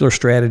particular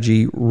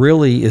strategy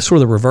really is sort of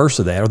the reverse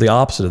of that, or the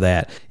opposite of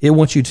that. It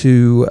wants you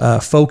to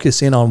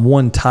focus in on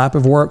one type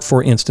of work.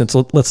 For instance,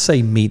 let's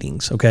say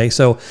meetings, okay?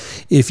 So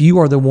if you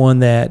are the one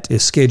that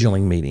is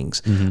scheduling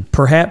meetings,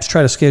 perhaps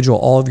try to schedule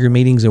all of your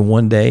meetings in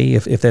one day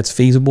if that's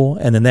feasible,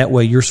 and then that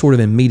way you're sort of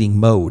in meeting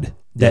mode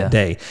that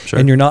day. Sure.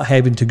 And you're not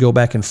having to go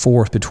back and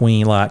forth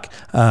between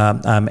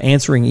I'm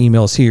answering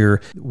emails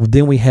here,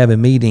 then we have a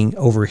meeting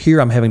over here,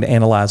 I'm having to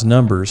analyze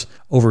numbers,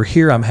 over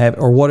here I'm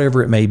having, or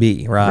whatever it may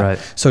be, right?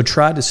 So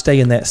try to stay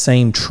in that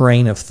same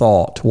train of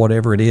thought,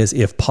 whatever it is,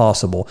 if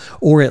possible,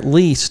 or at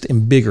least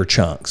in bigger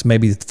chunks,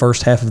 maybe the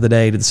first half of the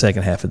day to the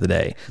second half of the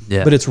day.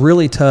 But it's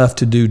really tough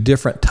to do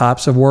different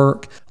types of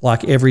work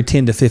like every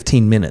 10 to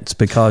 15 minutes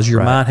because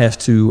your mind has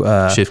to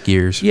shift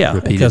gears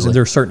repeatedly. Because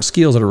there are certain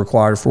skills that are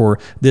required for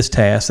this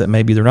task that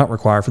maybe they're not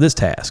required for this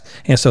task.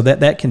 And so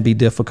that can be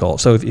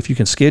difficult. So if you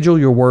can schedule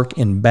your work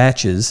in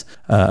batches,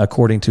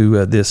 according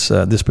to this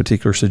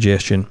particular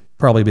suggestion,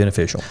 probably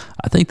beneficial.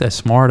 I think that's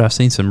smart. I've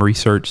seen some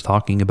research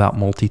talking about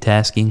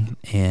multitasking,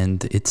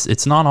 and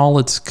it's not all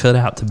it's cut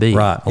out to be.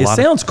 Right. It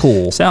sounds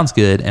cool. Sounds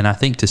good, and I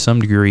think to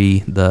some degree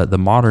the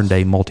modern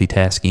day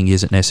multitasking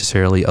isn't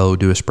necessarily,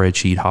 do a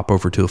spreadsheet, hop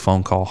over to a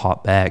phone call,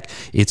 hop back.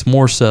 It's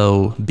more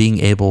so being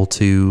able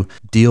to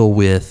deal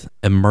with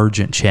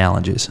emergent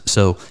challenges.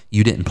 So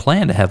you didn't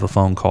plan to have a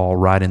phone call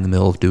right in the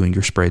middle of doing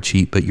your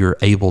spreadsheet, but you're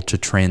able to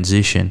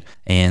transition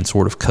and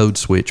sort of code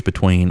switch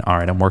between, all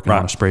right, I'm working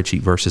on a spreadsheet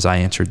versus I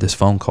answered this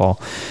phone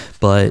call.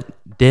 But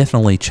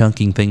definitely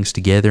chunking things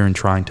together and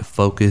trying to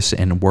focus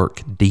and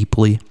work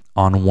deeply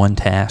on one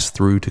task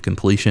through to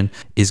completion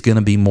is going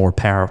to be more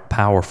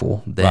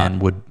powerful than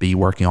would be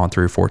working on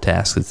 3 or 4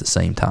 tasks at the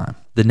same time.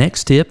 The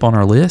next tip on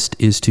our list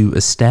is to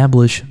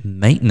establish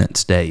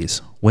maintenance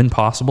days. When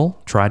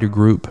possible, try to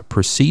group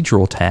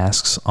procedural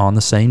tasks on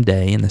the same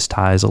day, and this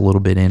ties a little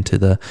bit into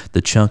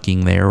the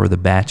chunking there or the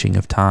batching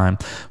of time.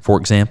 For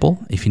example,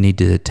 if you need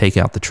to take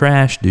out the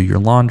trash, do your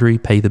laundry,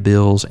 pay the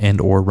bills,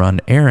 and or run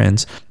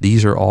errands,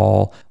 these are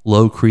all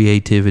low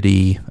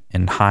creativity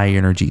and high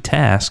energy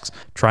tasks.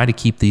 Try to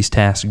keep these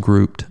tasks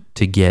grouped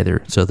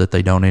together so that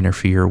they don't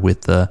interfere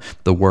with the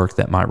work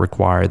that might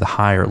require the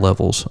higher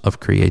levels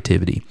of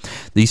creativity.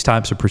 These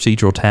types of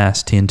procedural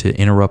tasks tend to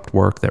interrupt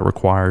work that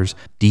requires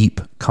deep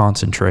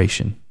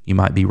concentration. You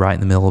might be right in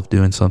the middle of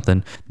doing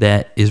something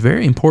that is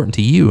very important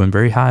to you and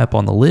very high up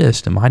on the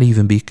list and might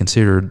even be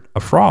considered a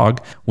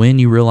frog when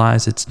you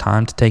realize it's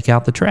time to take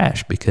out the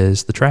trash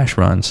because the trash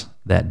runs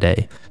that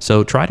day.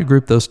 So try to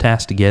group those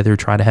tasks together.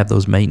 Try to have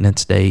those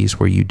maintenance days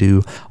where you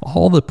do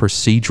all the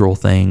procedural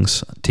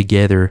things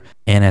together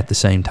and at the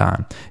same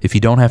time. If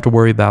you don't have to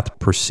worry about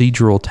the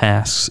procedural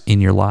tasks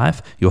in your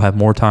life, you'll have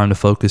more time to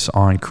focus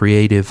on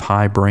creative,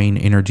 high brain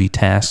energy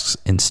tasks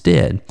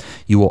instead.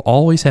 You will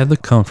always have the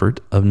comfort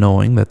of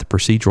knowing that the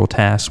procedural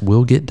tasks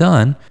will get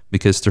done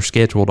because they're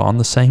scheduled on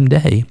the same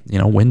day.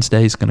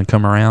 Wednesday is going to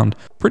come around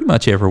pretty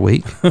much every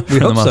week for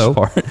the most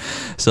part.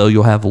 So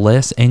you'll have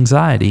less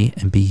anxiety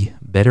and be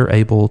better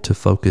able to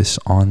focus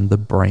on the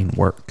brain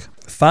work.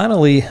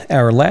 Finally,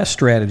 our last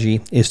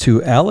strategy is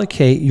to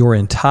allocate your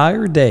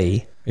entire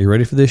day. Are you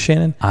ready for this,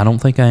 Shannon? I don't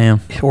think I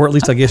am. Or at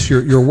least I guess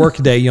your work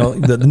day,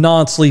 the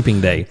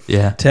non-sleeping day.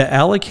 Yeah. To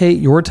allocate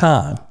your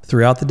time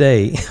throughout the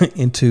day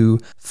into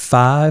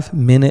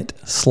 5-minute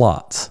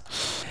slots.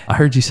 I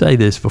heard you say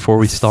this before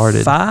we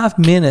started. 5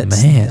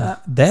 minutes. Man.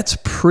 That's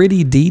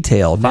pretty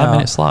detailed.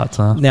 5-minute slots,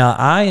 huh? Now,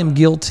 I am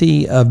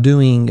guilty of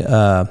doing,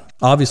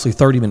 obviously,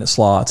 30-minute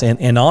slots.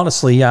 And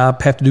honestly, I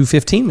have to do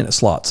 15-minute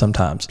slots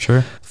sometimes.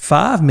 Sure.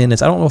 5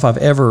 minutes, I don't know if I've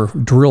ever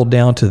drilled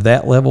down to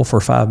that level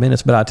for 5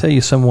 minutes, but I tell you,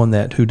 someone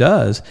who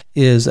does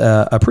is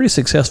a pretty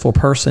successful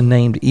person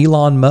named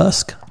Elon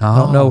Musk. I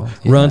don't know,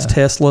 runs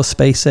Tesla,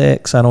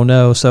 SpaceX, I don't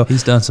know. So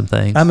he's done some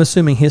things. I'm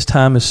assuming his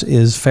time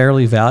is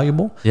fairly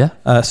valuable.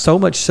 Yeah. So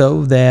much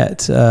so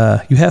that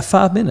you have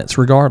 5 minutes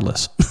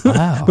regardless.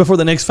 Wow. Before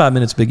the next 5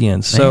 minutes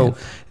begins. Man. So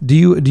do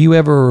you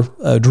ever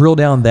drill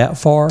down that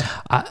far?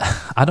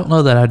 I don't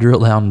know that I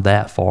drill down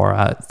that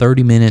far.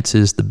 30 minutes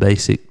is the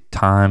basic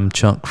time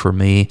chunk for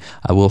me.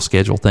 I will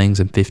schedule things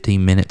in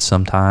 15 minutes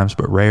sometimes,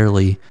 but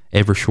rarely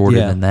ever shorter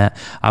than that.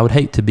 I would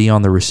hate to be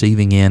on the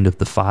receiving end of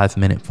the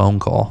 5-minute phone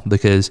call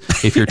because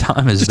if your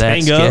time is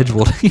that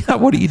scheduled,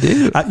 what do you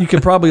do? You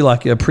could probably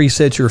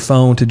preset your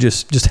phone to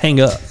just hang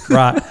up,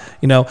 right?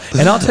 And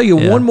I'll tell you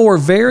one more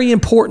very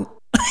important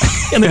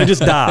and then it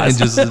just dies.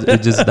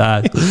 it just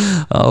dies.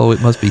 Oh,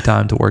 it must be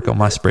time to work on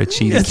my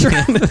spreadsheet That's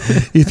again.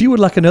 right. If you would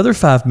like another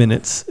 5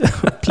 minutes,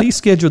 please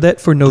schedule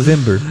that for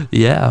November.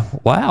 Yeah.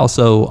 Wow.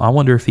 So I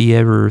wonder if he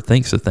ever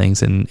thinks of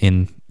things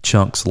in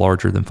chunks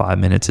larger than 5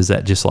 minutes. Is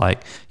that just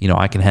like,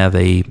 I can have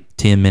a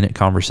 10-minute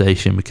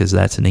conversation because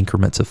that's in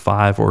increments of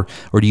 5, or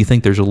do you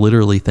think there's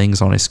literally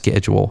things on his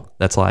schedule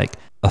that's like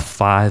a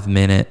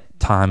 5-minute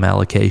time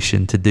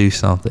allocation to do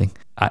something?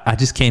 I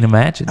just can't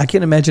imagine. I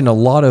can't imagine a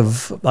lot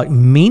of like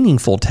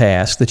meaningful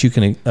tasks that you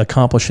can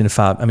accomplish in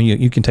 5. I mean,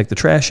 you can take the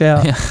trash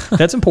out. Yeah.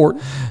 That's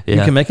important. Yeah.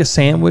 You can make a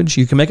sandwich.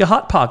 You can make a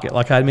Hot Pocket,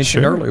 like I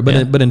mentioned earlier.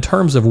 But but in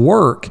terms of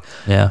work,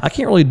 I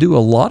can't really do a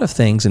lot of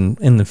things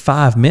in the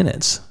 5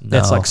 minutes.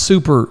 That's like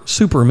super,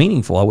 super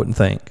meaningful, I wouldn't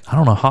think. I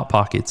don't know. Hot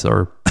Pockets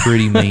are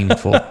pretty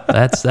meaningful.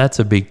 That's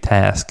a big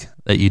task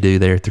that you do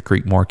there at the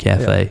Creekmore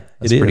Cafe. Yeah,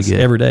 That's it pretty is good.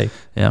 every day.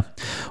 Yeah.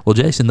 Well,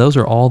 Jason, those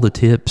are all the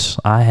tips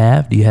I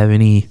have. Do you have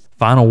any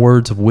final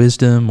words of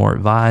wisdom or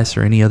advice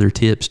or any other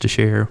tips to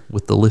share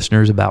with the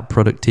listeners about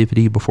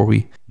productivity before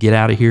we get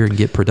out of here and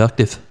get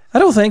productive? I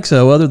don't think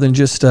so, other than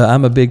just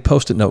I'm a big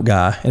Post-it note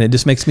guy, and it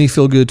just makes me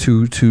feel good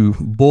to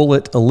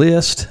bullet a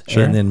list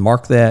and then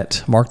mark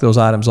those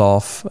items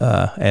off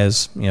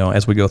as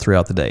we go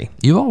throughout the day.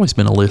 You've always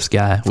been a list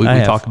guy. We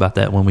talk about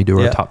that when we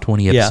do our top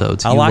 20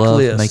 episodes. I You like love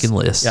lists. making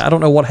lists. Yeah, I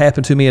don't know what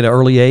happened to me at an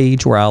early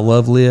age where I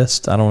love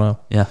lists. I don't know.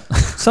 Yeah.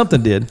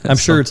 Something did. I'm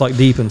sure it's like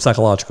deep and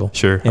psychological.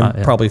 Sure.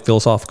 And probably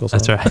philosophical.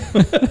 That's right.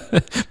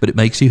 But it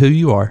makes you who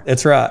you are.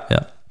 That's right.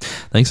 Yeah.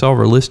 Thanks to all of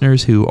our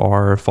listeners who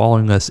are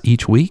following us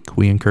each week.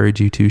 We encourage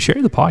you to share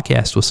the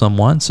podcast with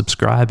someone.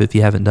 Subscribe if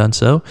you haven't done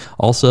so.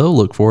 Also,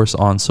 look for us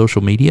on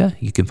social media.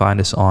 You can find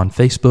us on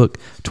Facebook,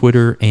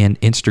 Twitter, and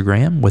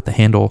Instagram with the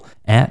handle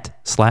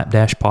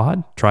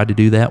 @slapdashpod. Try to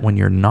do that when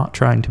you're not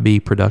trying to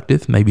be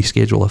productive. Maybe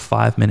schedule a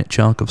 5-minute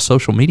chunk of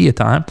social media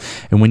time.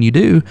 And when you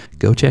do,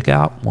 go check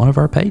out one of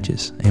our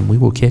pages. And we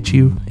will catch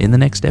you in the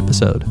next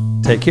episode.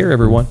 Take care,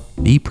 everyone.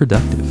 Be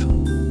productive.